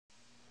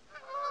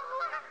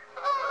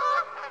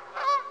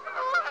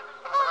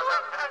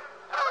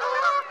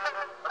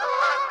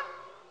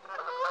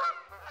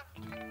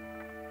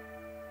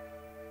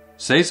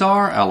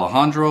Cesar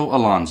Alejandro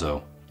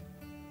Alonso.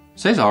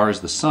 Cesar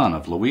is the son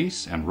of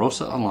Luis and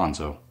Rosa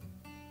Alonso.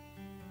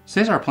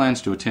 Cesar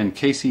plans to attend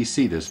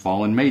KCC this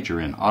fall and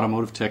major in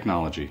automotive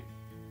technology.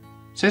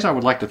 Cesar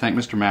would like to thank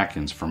Mr.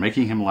 Matkins for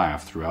making him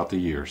laugh throughout the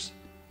years.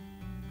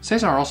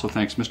 Cesar also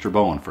thanks Mr.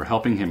 Bowen for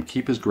helping him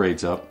keep his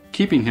grades up,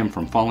 keeping him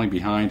from falling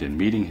behind and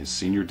meeting his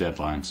senior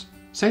deadlines.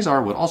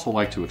 Cesar would also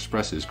like to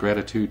express his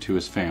gratitude to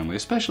his family,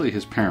 especially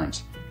his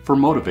parents, for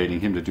motivating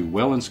him to do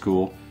well in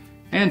school,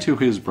 and to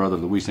his brother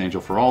Luis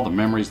Angel for all the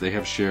memories they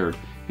have shared,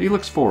 and he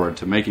looks forward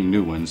to making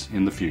new ones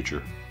in the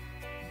future.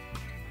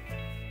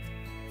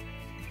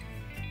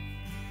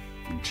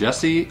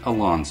 Jesse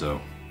Alonso.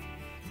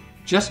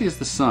 Jesse is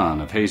the son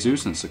of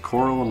Jesus and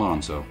Socorro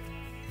Alonso.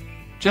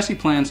 Jesse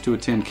plans to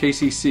attend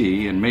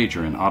KCC and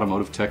major in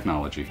automotive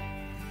technology.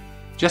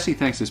 Jesse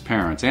thanks his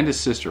parents and his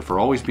sister for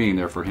always being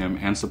there for him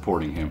and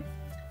supporting him.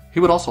 He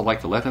would also like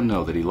to let them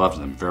know that he loves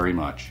them very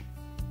much.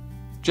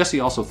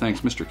 Jesse also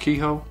thanks Mr.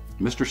 Kehoe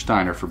and Mr.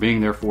 Steiner for being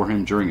there for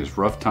him during his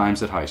rough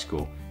times at high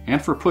school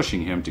and for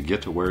pushing him to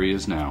get to where he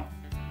is now.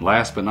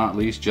 Last but not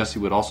least, Jesse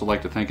would also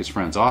like to thank his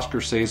friends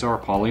Oscar, Cesar,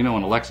 Paulino,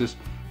 and Alexis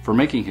for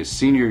making his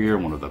senior year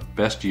one of the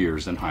best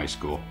years in high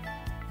school.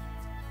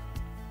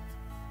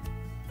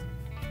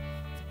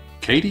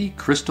 Katie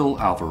Crystal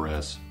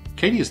Alvarez.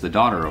 Katie is the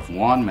daughter of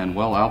Juan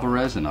Manuel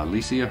Alvarez and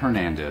Alicia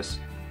Hernandez.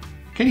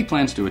 Katie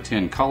plans to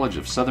attend College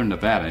of Southern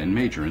Nevada and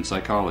major in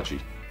psychology.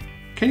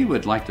 Katie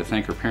would like to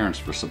thank her parents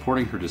for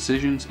supporting her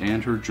decisions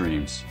and her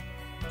dreams.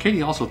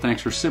 Katie also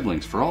thanks her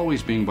siblings for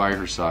always being by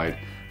her side,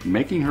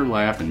 making her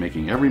laugh and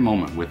making every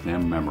moment with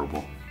them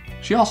memorable.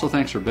 She also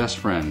thanks her best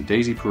friend,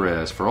 Daisy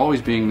Perez, for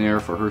always being there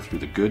for her through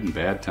the good and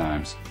bad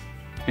times.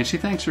 And she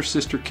thanks her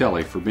sister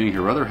Kelly for being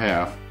her other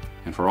half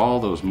and for all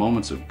those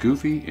moments of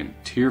goofy and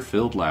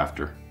tear-filled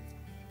laughter.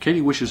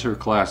 Katie wishes her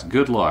class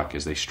good luck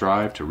as they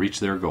strive to reach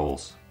their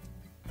goals.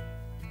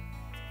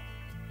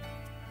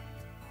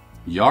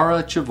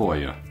 Yara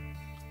Chavoya.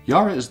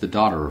 Yara is the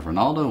daughter of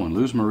Ronaldo and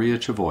Luz Maria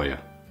Chavoya.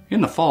 In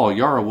the fall,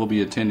 Yara will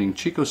be attending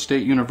Chico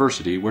State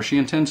University, where she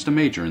intends to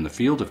major in the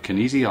field of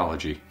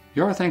kinesiology.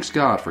 Yara thanks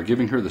God for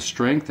giving her the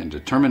strength and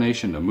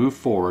determination to move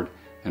forward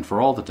and for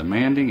all the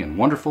demanding and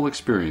wonderful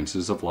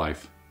experiences of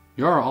life.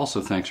 Yara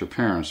also thanks her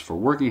parents for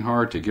working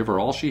hard to give her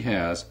all she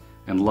has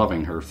and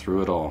loving her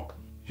through it all.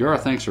 Yara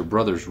thanks her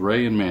brothers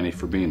Ray and Manny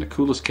for being the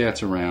coolest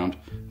cats around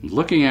and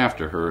looking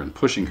after her and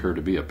pushing her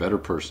to be a better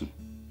person.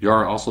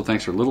 Yara also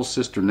thanks her little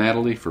sister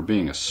Natalie for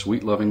being a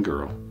sweet, loving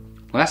girl.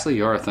 Lastly,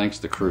 Yara thanks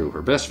the crew,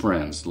 her best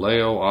friends,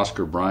 Leo,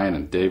 Oscar, Brian,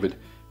 and David.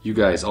 You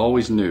guys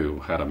always knew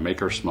how to make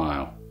her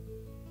smile.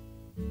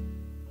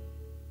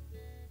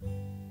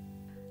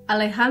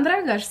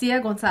 Alejandra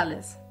Garcia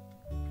Gonzalez.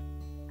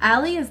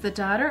 Ali is the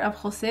daughter of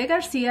Jose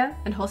Garcia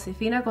and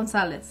Josefina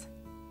Gonzalez.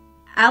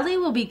 Ali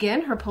will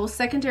begin her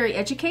post-secondary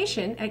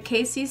education at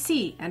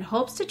KCC and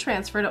hopes to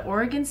transfer to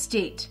Oregon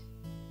State.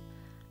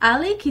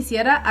 Ali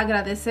quisiera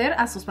agradecer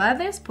a sus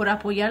padres por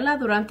apoyarla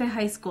durante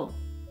high school.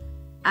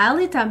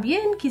 Ali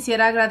también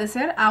quisiera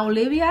agradecer a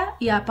Olivia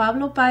y a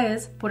Pablo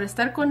Páez por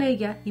estar con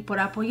ella y por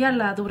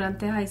apoyarla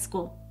durante high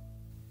school.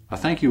 A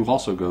thank you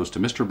also goes to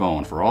Mr.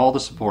 Bowen for all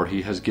the support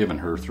he has given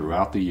her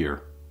throughout the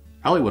year.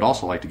 Ali would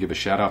also like to give a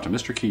shout out to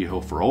Mr.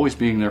 Kehoe for always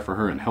being there for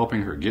her and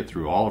helping her get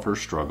through all of her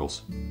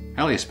struggles.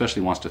 Ali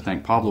especially wants to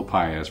thank Pablo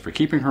Páez for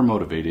keeping her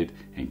motivated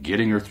and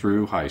getting her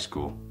through high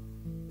school.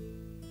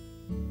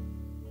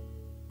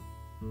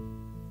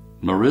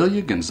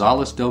 Marilia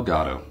Gonzalez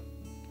Delgado.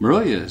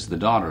 Marilia is the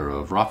daughter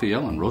of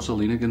Rafael and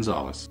Rosalina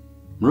Gonzalez.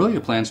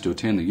 Marilia plans to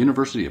attend the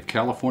University of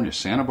California,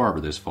 Santa Barbara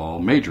this fall,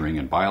 majoring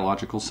in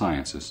biological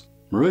sciences.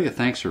 Marilia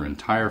thanks her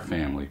entire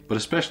family, but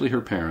especially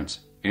her parents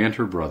and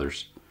her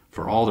brothers,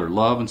 for all their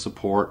love and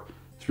support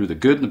through the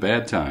good and the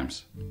bad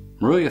times.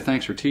 Marilia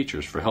thanks her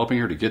teachers for helping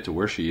her to get to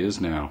where she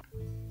is now.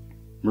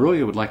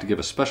 Marilia would like to give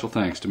a special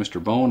thanks to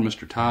Mr. Bowen,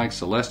 Mr. Tighe,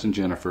 Celeste, and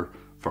Jennifer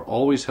for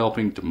always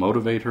helping to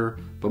motivate her,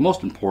 but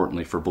most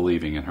importantly for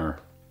believing in her.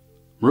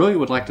 Marilia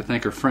would like to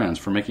thank her friends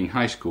for making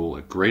high school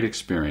a great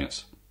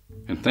experience,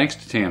 and thanks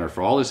to Tanner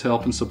for all his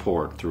help and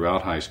support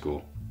throughout high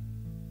school.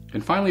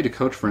 And finally to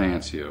Coach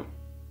Fernancio,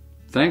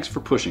 thanks for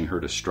pushing her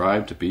to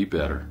strive to be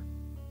better.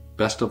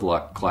 Best of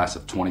luck, class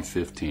of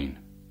 2015.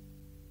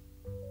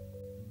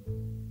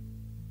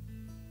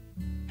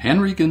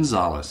 Henry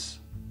Gonzalez.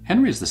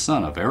 Henry is the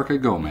son of Erica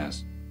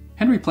Gomez.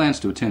 Henry plans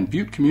to attend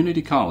Butte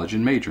Community College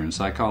and major in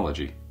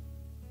psychology.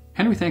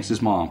 Henry thanks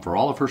his mom for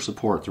all of her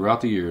support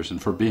throughout the years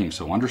and for being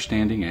so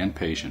understanding and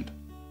patient.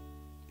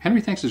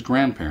 Henry thanks his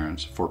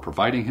grandparents for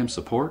providing him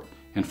support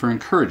and for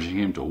encouraging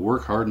him to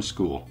work hard in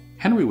school.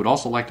 Henry would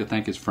also like to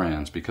thank his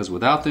friends because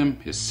without them,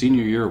 his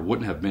senior year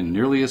wouldn't have been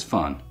nearly as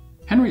fun.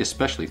 Henry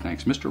especially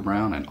thanks Mr.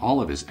 Brown and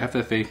all of his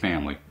FFA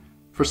family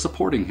for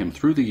supporting him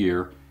through the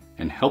year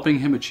and helping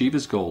him achieve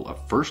his goal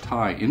of first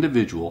high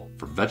individual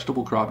for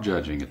vegetable crop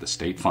judging at the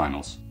state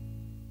finals.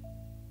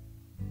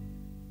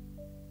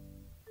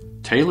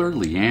 Taylor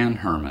Leanne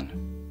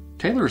Herman.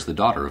 Taylor is the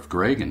daughter of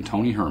Greg and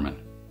Tony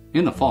Herman.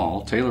 In the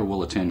fall, Taylor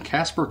will attend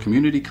Casper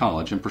Community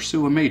College and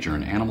pursue a major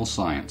in animal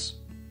science.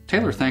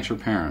 Taylor thanks her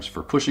parents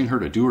for pushing her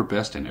to do her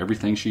best in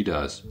everything she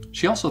does.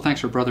 She also thanks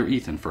her brother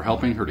Ethan for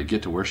helping her to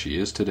get to where she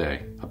is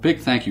today. A big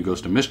thank you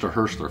goes to Mr.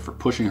 Herschler for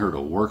pushing her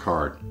to work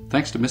hard.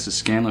 Thanks to Mrs.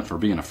 Scanlon for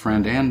being a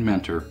friend and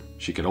mentor.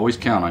 She could always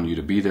count on you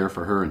to be there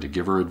for her and to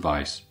give her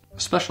advice. A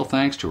special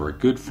thanks to her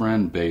good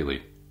friend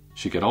Bailey.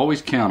 She could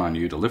always count on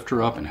you to lift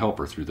her up and help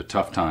her through the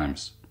tough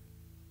times.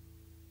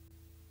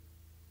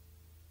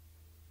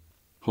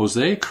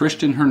 Jose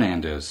Christian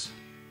Hernandez.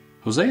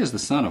 Jose is the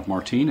son of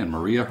Martin and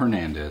Maria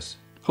Hernandez.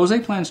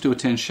 Jose plans to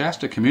attend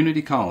Shasta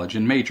Community College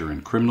and major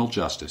in criminal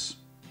justice.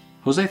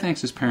 Jose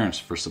thanks his parents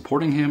for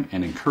supporting him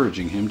and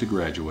encouraging him to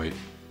graduate.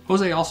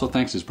 Jose also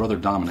thanks his brother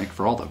Dominic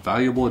for all the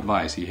valuable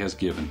advice he has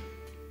given.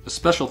 A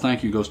special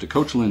thank you goes to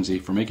Coach Lindsay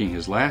for making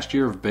his last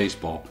year of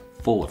baseball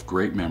full of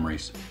great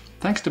memories.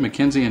 Thanks to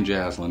Mackenzie and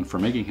Jaslyn for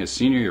making his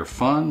senior year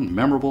fun,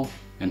 memorable,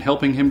 and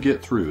helping him get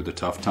through the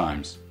tough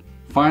times.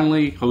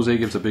 Finally, Jose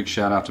gives a big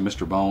shout out to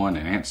Mr. Bowen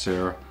and Aunt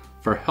Sarah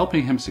for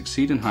helping him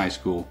succeed in high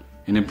school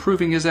and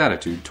improving his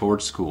attitude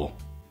towards school.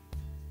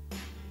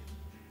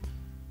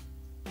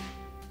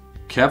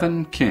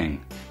 Kevin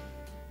King.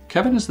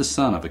 Kevin is the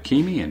son of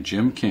Akimi and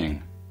Jim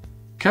King.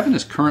 Kevin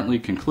is currently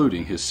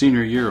concluding his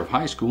senior year of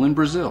high school in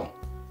Brazil.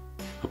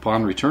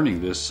 Upon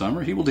returning this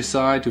summer, he will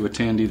decide to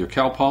attend either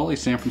Cal Poly,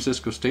 San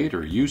Francisco State,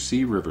 or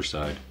UC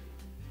Riverside.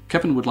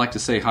 Kevin would like to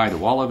say hi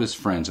to all of his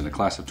friends in the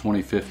class of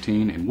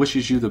 2015 and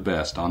wishes you the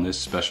best on this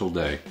special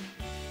day.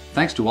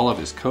 Thanks to all of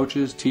his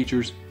coaches,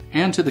 teachers,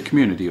 and to the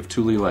community of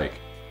Tule Lake.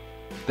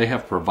 They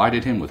have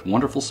provided him with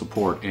wonderful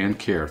support and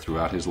care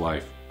throughout his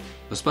life.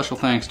 A special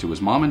thanks to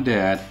his mom and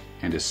dad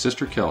and his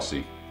sister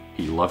Kelsey.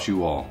 He loves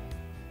you all.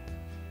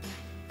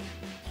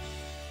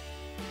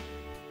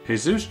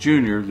 Jesus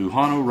Jr.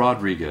 Lujano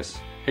Rodriguez.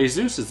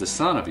 Jesus is the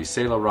son of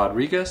Isela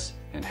Rodriguez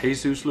and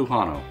Jesus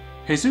Lujano.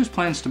 Jesus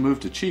plans to move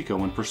to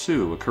Chico and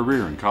pursue a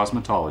career in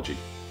cosmetology.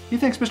 He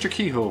thanks Mr.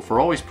 Kehoe for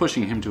always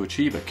pushing him to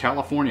achieve a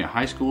California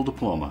high school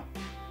diploma.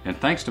 And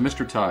thanks to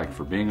Mr. Teig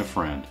for being a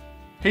friend.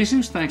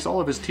 Jesus thanks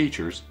all of his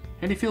teachers,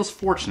 and he feels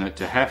fortunate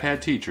to have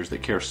had teachers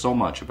that care so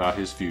much about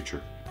his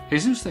future.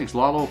 Jesus thanks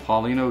Lalo,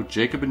 Paulino,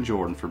 Jacob, and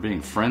Jordan for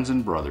being friends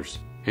and brothers.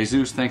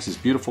 Jesus thanks his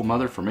beautiful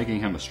mother for making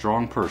him a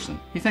strong person.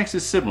 He thanks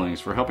his siblings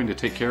for helping to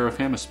take care of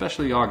him,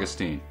 especially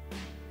Augustine.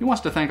 He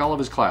wants to thank all of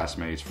his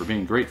classmates for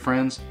being great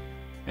friends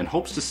and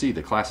hopes to see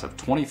the class of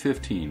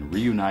 2015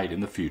 reunite in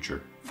the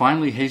future.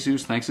 Finally,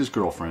 Jesus thanks his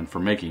girlfriend for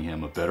making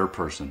him a better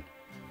person.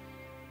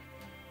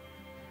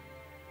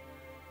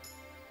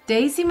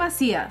 Daisy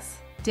Macias.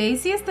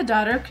 Daisy is the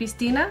daughter of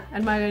Cristina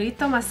and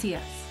Margarito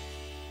Macias.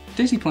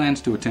 Daisy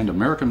plans to attend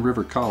American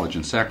River College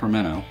in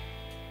Sacramento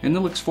and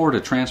then looks forward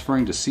to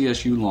transferring to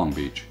CSU Long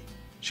Beach.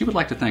 She would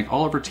like to thank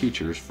all of her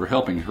teachers for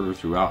helping her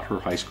throughout her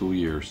high school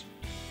years.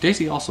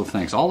 Daisy also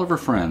thanks all of her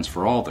friends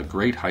for all the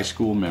great high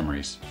school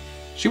memories.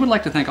 She would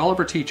like to thank all of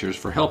her teachers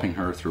for helping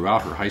her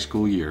throughout her high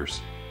school years.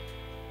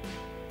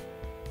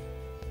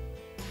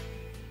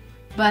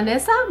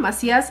 Vanessa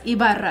Macias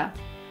Ibarra.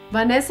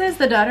 Vanessa is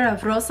the daughter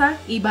of Rosa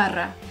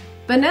Ibarra.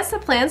 Vanessa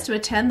plans to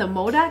attend the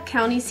Modoc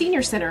County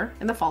Senior Center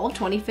in the fall of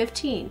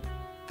 2015.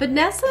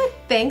 Vanessa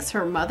thanks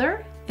her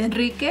mother,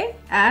 Enrique,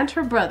 and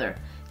her brother,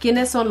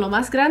 quienes son lo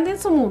más grande en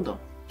su mundo.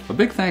 A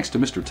big thanks to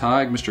Mr.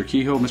 Teig, Mr.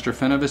 Kehoe, Mr.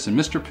 Fenovis, and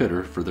Mr.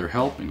 Pitter for their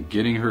help in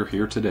getting her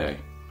here today.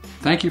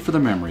 Thank you for the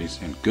memories,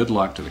 and good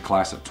luck to the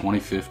class of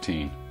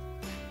 2015.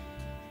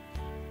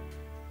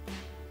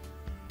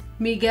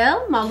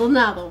 Miguel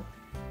Maldonado.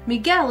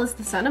 Miguel is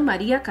the son of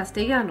Maria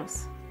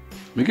Castellanos.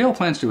 Miguel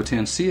plans to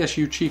attend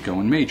CSU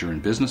Chico and major in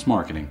business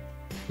marketing.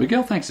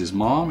 Miguel thanks his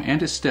mom and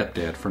his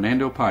stepdad,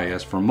 Fernando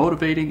Paez, for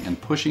motivating and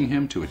pushing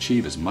him to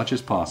achieve as much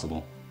as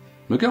possible.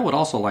 Miguel would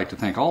also like to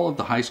thank all of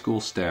the high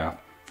school staff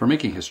for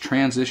making his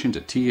transition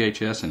to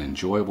THS an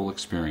enjoyable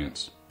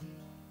experience.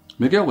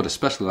 Miguel would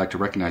especially like to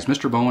recognize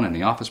Mr. Bowen and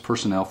the office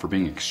personnel for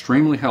being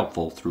extremely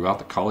helpful throughout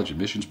the college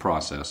admissions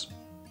process.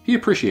 He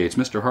appreciates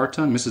Mr.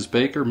 Hartung, Mrs.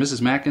 Baker,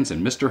 Mrs. Mackins,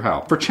 and Mr.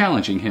 Howe for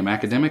challenging him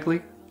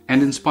academically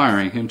and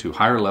inspiring him to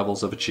higher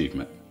levels of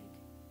achievement.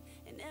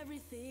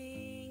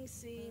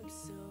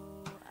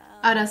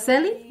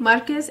 Araceli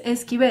Marquez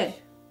Esquivel.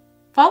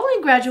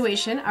 Following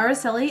graduation,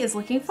 Araceli is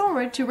looking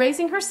forward to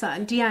raising her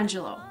son,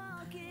 D'Angelo.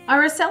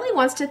 Araceli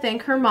wants to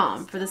thank her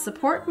mom for the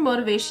support and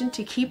motivation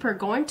to keep her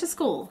going to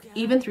school,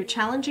 even through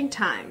challenging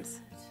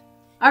times.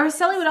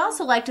 Araceli would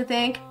also like to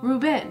thank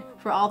Ruben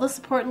for all the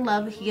support and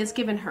love he has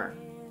given her.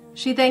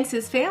 She thanks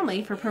his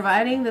family for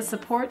providing the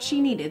support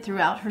she needed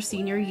throughout her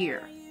senior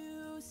year.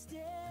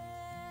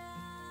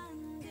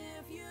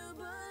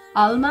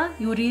 Alma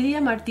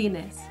Yuridia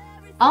Martinez.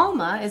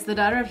 Alma is the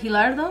daughter of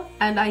Hilardo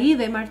and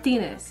Aide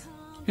Martinez.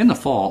 In the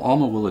fall,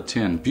 Alma will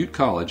attend Butte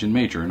College and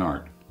major in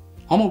art.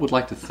 Alma would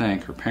like to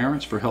thank her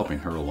parents for helping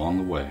her along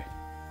the way.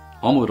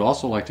 Alma would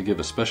also like to give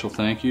a special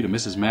thank you to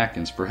Mrs.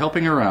 Mackins for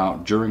helping her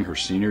out during her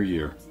senior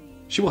year.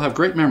 She will have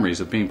great memories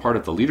of being part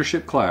of the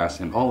leadership class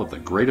and all of the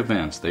great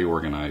events they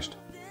organized.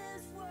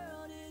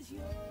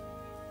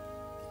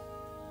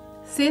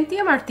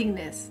 Cynthia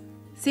Martinez.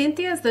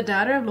 Cynthia is the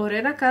daughter of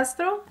Lorena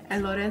Castro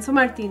and Lorenzo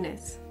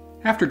Martinez.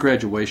 After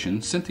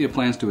graduation, Cynthia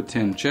plans to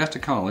attend Shasta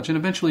College and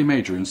eventually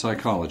major in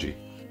psychology.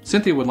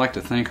 Cynthia would like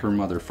to thank her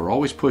mother for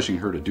always pushing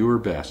her to do her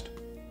best.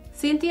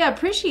 Cynthia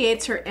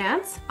appreciates her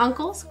aunts,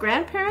 uncles,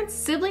 grandparents,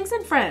 siblings,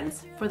 and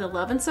friends for the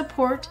love and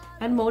support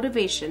and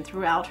motivation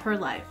throughout her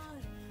life.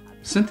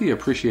 Cynthia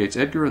appreciates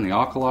Edgar and the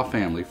Alcala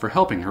family for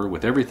helping her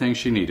with everything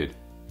she needed.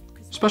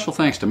 Special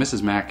thanks to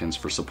Mrs. Matkins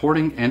for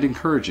supporting and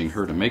encouraging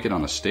her to make it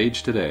on a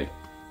stage today.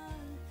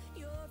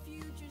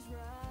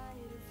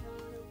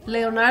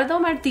 Leonardo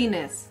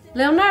Martinez.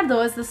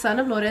 Leonardo is the son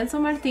of Lorenzo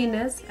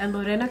Martinez and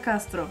Lorena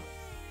Castro.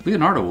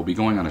 Leonardo will be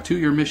going on a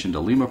 2-year mission to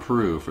Lima,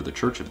 Peru for the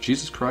Church of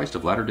Jesus Christ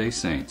of Latter-day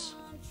Saints.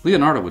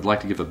 Leonardo would like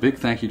to give a big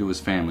thank you to his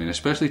family and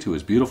especially to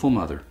his beautiful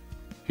mother.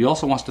 He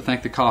also wants to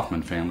thank the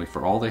Kaufman family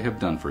for all they have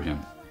done for him.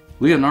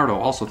 Leonardo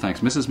also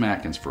thanks Mrs.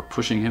 Matkins for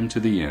pushing him to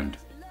the end.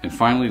 And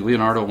finally,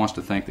 Leonardo wants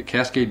to thank the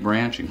Cascade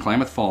Branch in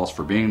Klamath Falls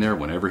for being there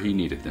whenever he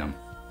needed them.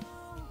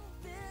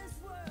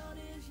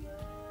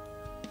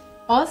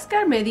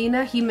 Oscar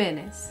Medina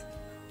Jimenez.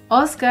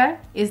 Oscar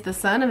is the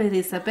son of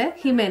Elizabeth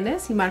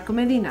Jimenez y Marco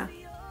Medina.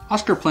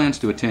 Oscar plans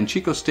to attend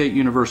Chico State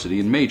University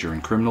and major in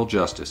criminal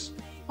justice.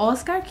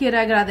 Oscar quiere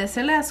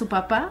agradecerle a su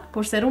papá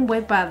por ser un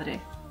buen padre.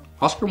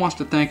 Oscar wants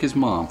to thank his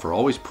mom for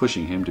always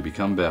pushing him to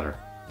become better.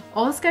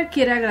 Oscar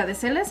quiere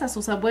agradecerles a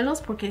sus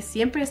abuelos porque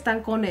siempre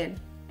están con él.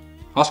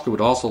 Oscar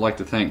would also like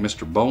to thank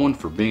Mr. Bowen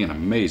for being an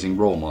amazing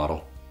role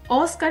model.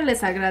 Oscar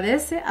les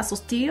agradece a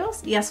sus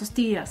tíos y a sus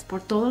tías por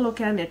todo lo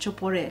que han hecho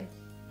por él.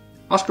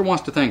 Oscar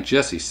wants to thank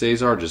Jesse,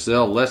 Cesar,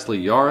 Giselle, Leslie,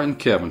 Yara, and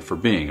Kevin for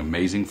being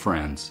amazing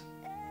friends.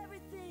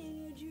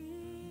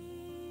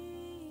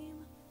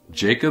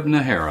 Jacob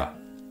Nahara.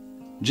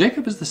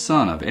 Jacob is the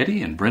son of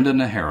Eddie and Brenda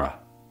Nahara.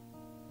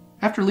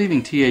 After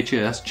leaving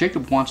THS,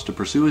 Jacob wants to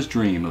pursue his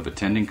dream of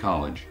attending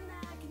college.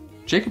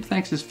 Jacob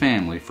thanks his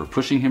family for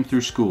pushing him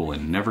through school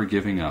and never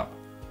giving up.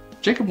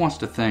 Jacob wants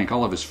to thank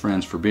all of his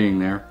friends for being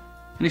there,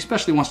 and he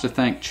especially wants to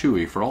thank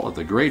Chewy for all of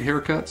the great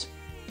haircuts,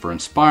 for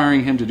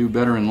inspiring him to do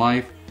better in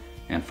life,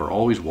 and for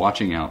always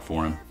watching out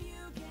for him.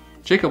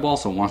 Jacob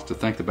also wants to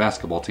thank the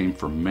basketball team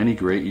for many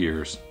great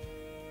years.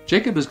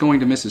 Jacob is going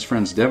to miss his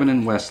friends Devin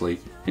and Wesley,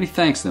 and he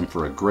thanks them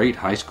for a great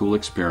high school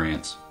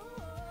experience.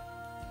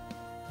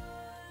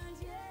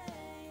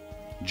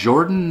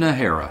 Jordan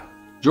Nahara.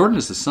 Jordan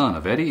is the son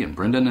of Eddie and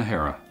Brenda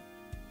Nahara.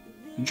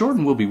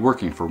 Jordan will be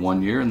working for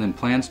 1 year and then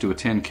plans to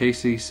attend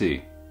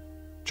KCC.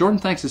 Jordan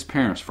thanks his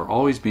parents for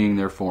always being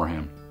there for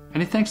him,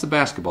 and he thanks the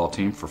basketball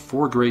team for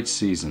 4 great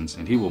seasons,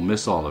 and he will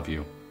miss all of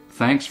you.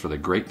 Thanks for the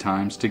great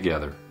times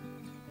together.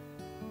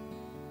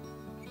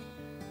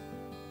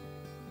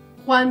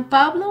 Juan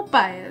Pablo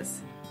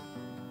Paez.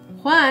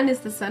 Juan is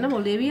the son of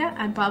Olivia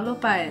and Pablo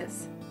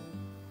Paez.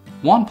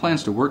 Juan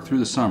plans to work through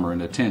the summer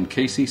and attend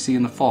KCC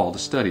in the fall to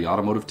study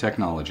automotive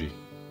technology.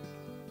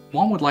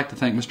 Juan would like to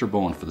thank Mr.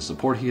 Bowen for the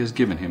support he has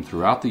given him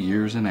throughout the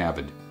years in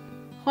Avid.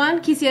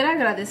 Juan quisiera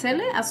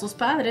agradecerle a sus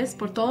padres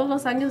por todos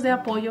los años de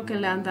apoyo que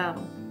le han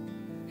dado.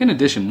 In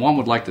addition, Juan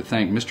would like to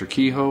thank Mr.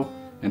 Kehoe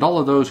and all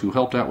of those who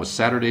helped out with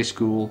Saturday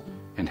school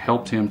and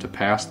helped him to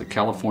pass the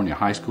California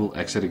High School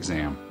exit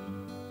exam.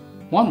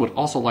 Juan would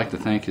also like to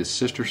thank his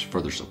sisters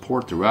for their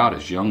support throughout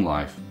his young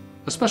life.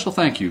 A special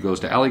thank you goes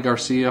to Ali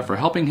Garcia for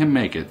helping him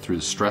make it through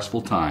the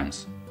stressful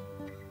times.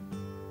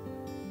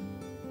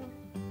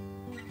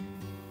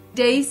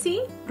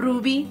 Daisy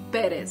Ruby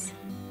Pérez.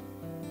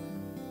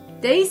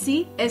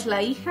 Daisy es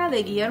la hija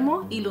de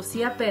Guillermo y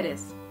Lucía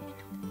Pérez.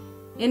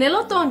 En el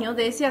otoño,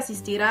 Daisy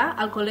asistirá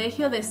al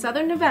colegio de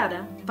Southern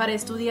Nevada para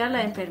estudiar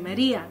la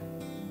enfermería.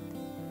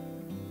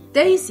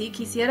 Daisy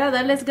quisiera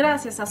darles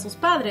gracias a sus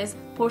padres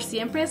por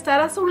siempre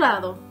estar a su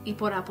lado y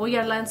por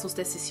apoyarla en sus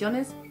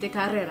decisiones de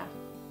carrera.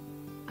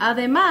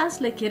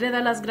 Además, le quiere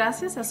dar las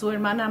gracias a su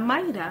hermana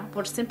Mayra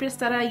por siempre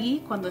estar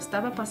allí cuando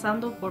estaba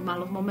pasando por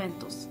malos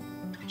momentos.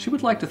 She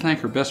would like to thank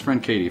her best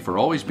friend Katie for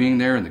always being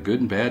there in the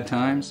good and bad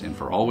times and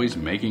for always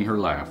making her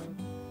laugh.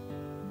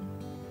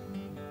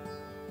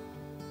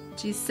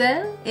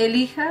 Giselle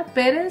Elija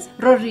Pérez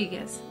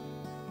Rodriguez.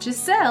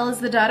 Giselle is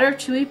the daughter of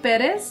Chuy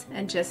Pérez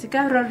and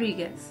Jessica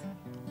Rodriguez.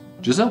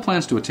 Giselle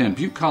plans to attend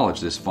Butte College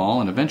this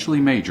fall and eventually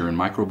major in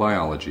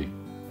microbiology.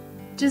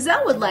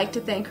 Giselle would like to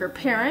thank her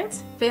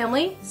parents,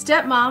 family,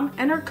 stepmom,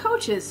 and her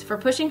coaches for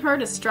pushing her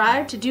to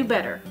strive to do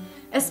better,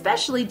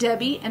 especially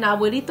Debbie and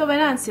Abuelito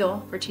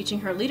Venancio for teaching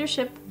her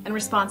leadership and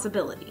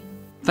responsibility.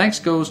 Thanks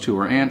goes to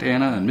her Aunt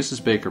Anna and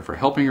Mrs. Baker for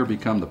helping her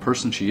become the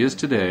person she is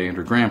today and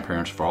her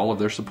grandparents for all of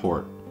their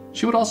support.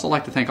 She would also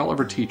like to thank all of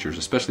her teachers,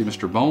 especially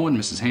Mr. Bowen,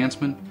 Mrs.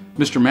 Hansman,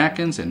 Mr.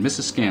 Matkins, and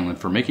Mrs. Scanlon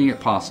for making it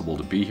possible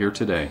to be here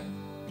today.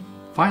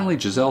 Finally,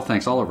 Giselle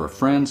thanks all of her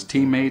friends,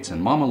 teammates,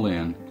 and Mama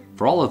Lynn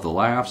for all of the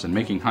laughs and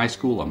making high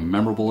school a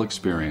memorable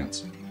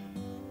experience.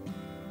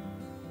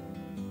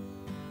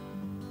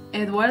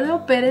 Eduardo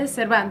Pérez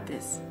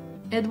Cervantes.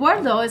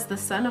 Eduardo is the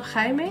son of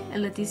Jaime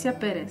and Leticia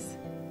Pérez.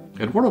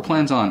 Eduardo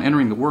plans on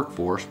entering the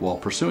workforce while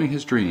pursuing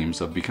his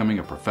dreams of becoming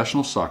a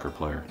professional soccer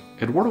player.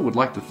 Eduardo would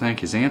like to thank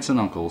his aunts and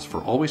uncles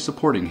for always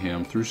supporting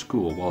him through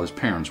school while his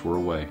parents were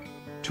away.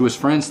 To his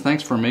friends,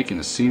 thanks for making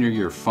his senior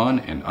year fun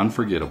and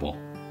unforgettable.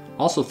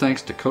 also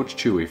thanks to Coach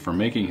Chewy for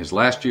making his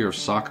last year of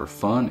soccer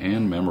fun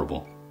and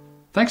memorable.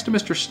 Thanks to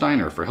Mr.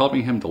 Steiner for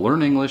helping him to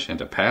learn English and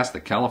to pass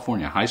the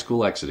California High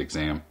School Exit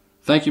Exam.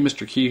 Thank you,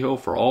 Mr. Kehoe,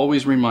 for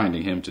always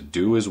reminding him to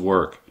do his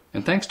work.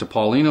 And thanks to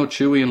Paulino,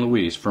 Chewy, and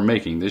Luis for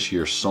making this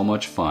year so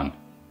much fun.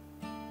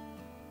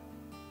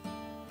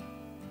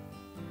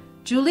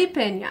 Julie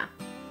Peña.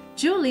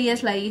 Julie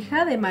es la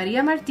hija de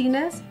María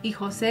Martínez y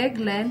José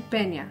Glenn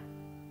Peña.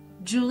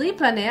 Julie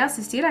planea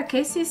asistir a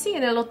KCC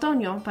en el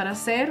otoño para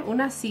ser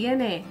una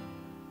CNA.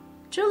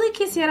 Julie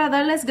quisiera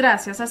darles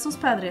gracias a sus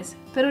padres,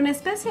 pero en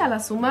especial a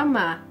su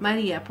mamá,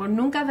 María, por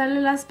nunca darle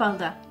la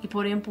espalda y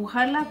por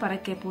empujarla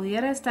para que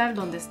pudiera estar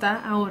donde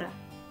está ahora.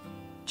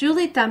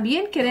 Julie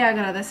también quiere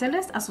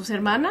agradecerles a sus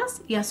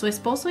hermanas y a su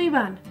esposo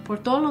Iván por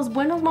todos los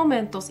buenos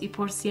momentos y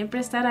por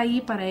siempre estar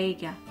ahí para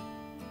ella.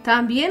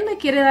 También le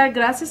quiere dar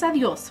gracias a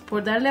Dios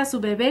por darle a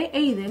su bebé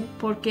Aiden,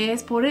 porque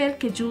es por él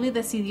que Julie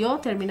decidió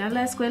terminar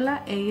la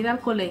escuela e ir al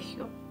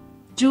colegio.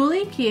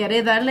 Julie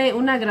quiere darle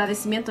un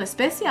agradecimiento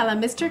especial a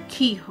Mr.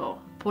 Kehoe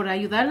por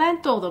ayudarla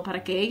en todo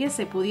para que ella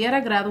se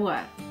pudiera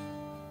graduar.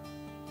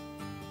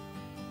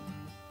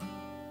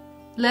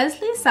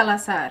 Leslie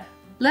Salazar.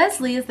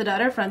 Leslie is the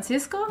daughter of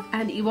Francisco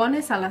and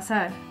Ivone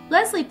Salazar.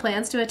 Leslie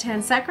plans to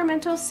attend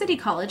Sacramento City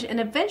College and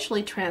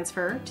eventually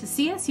transfer to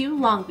CSU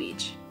Long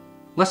Beach.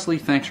 Leslie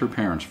thanks her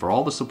parents for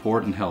all the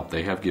support and help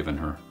they have given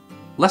her.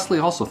 Leslie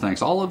also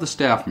thanks all of the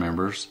staff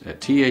members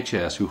at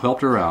THS who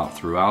helped her out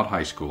throughout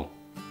high school.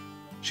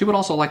 She would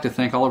also like to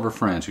thank all of her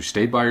friends who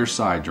stayed by her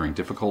side during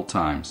difficult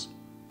times.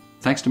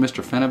 Thanks to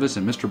Mr. Fenovis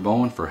and Mr.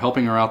 Bowen for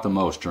helping her out the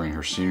most during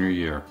her senior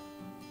year.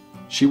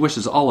 She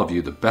wishes all of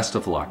you the best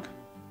of luck.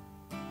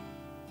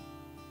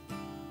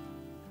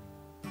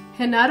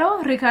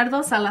 Genaro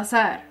Ricardo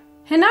Salazar.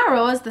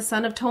 Genaro is the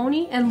son of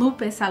Tony and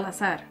Lupe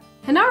Salazar.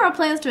 Genaro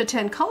plans to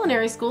attend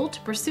culinary school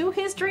to pursue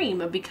his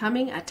dream of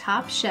becoming a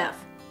top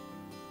chef.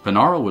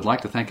 Genaro would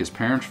like to thank his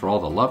parents for all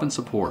the love and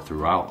support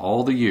throughout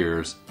all the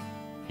years.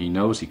 He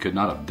knows he could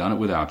not have done it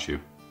without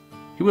you.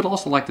 He would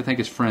also like to thank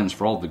his friends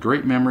for all the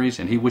great memories,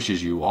 and he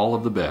wishes you all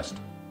of the best.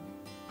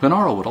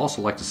 Genaro would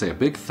also like to say a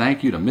big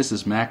thank you to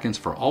Mrs. Matkins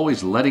for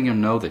always letting him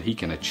know that he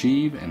can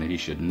achieve and that he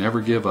should never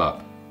give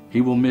up.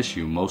 He will miss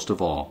you most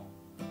of all.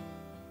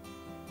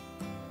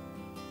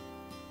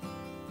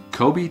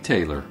 Kobe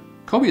Taylor.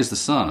 Kobe is the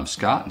son of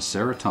Scott and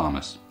Sarah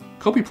Thomas.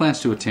 Kobe plans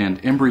to attend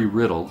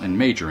Embry-Riddle and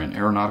major in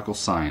aeronautical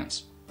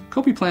science.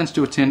 Kobe plans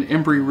to attend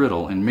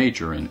Embry-Riddle and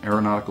major in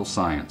aeronautical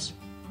science.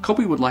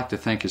 Kobe would like to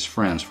thank his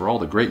friends for all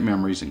the great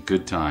memories and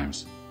good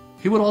times.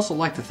 He would also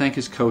like to thank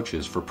his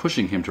coaches for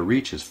pushing him to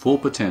reach his full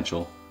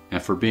potential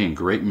and for being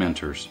great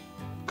mentors.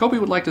 Kobe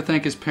would like to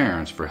thank his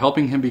parents for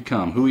helping him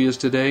become who he is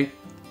today,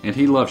 and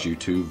he loves you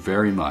two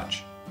very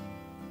much.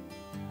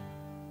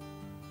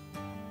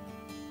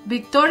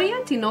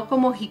 Victoria Tinoco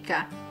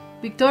Mojica.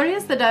 Victoria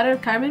is the daughter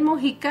of Carmen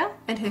Mojica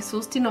and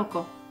Jesus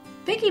Tinoco.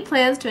 Vicky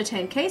plans to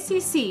attend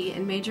KCC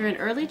and major in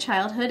early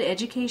childhood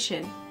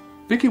education.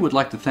 Vicky would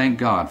like to thank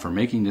God for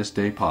making this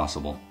day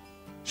possible.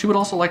 She would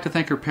also like to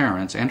thank her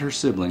parents and her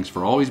siblings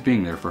for always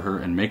being there for her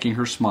and making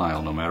her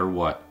smile no matter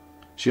what.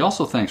 She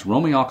also thanks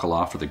Romy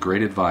Alcala for the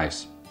great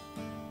advice.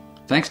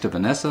 Thanks to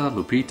Vanessa,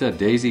 Lupita,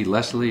 Daisy,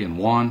 Leslie, and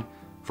Juan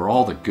for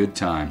all the good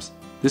times.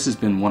 This has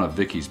been one of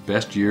Vicky's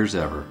best years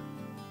ever.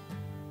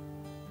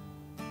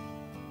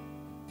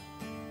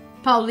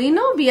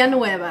 Paulino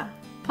Villanueva.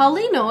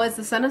 Paulino is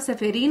the son of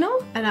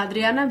Seferino and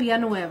Adriana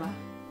Villanueva.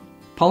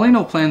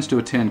 Paulino plans to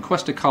attend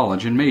Cuesta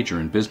College and major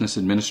in business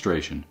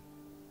administration.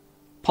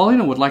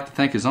 Paulino would like to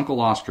thank his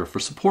Uncle Oscar for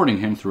supporting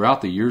him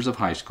throughout the years of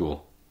high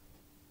school.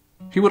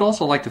 He would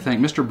also like to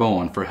thank Mr.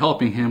 Bowen for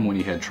helping him when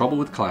he had trouble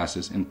with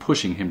classes and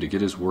pushing him to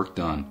get his work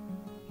done.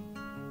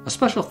 A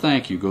special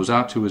thank you goes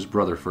out to his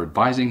brother for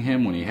advising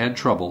him when he had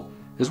trouble,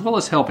 as well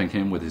as helping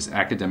him with his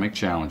academic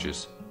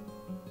challenges.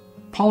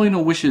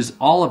 Paulino wishes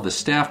all of the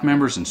staff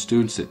members and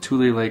students at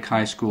Tule Lake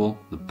High School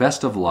the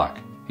best of luck.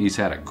 He's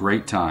had a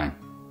great time.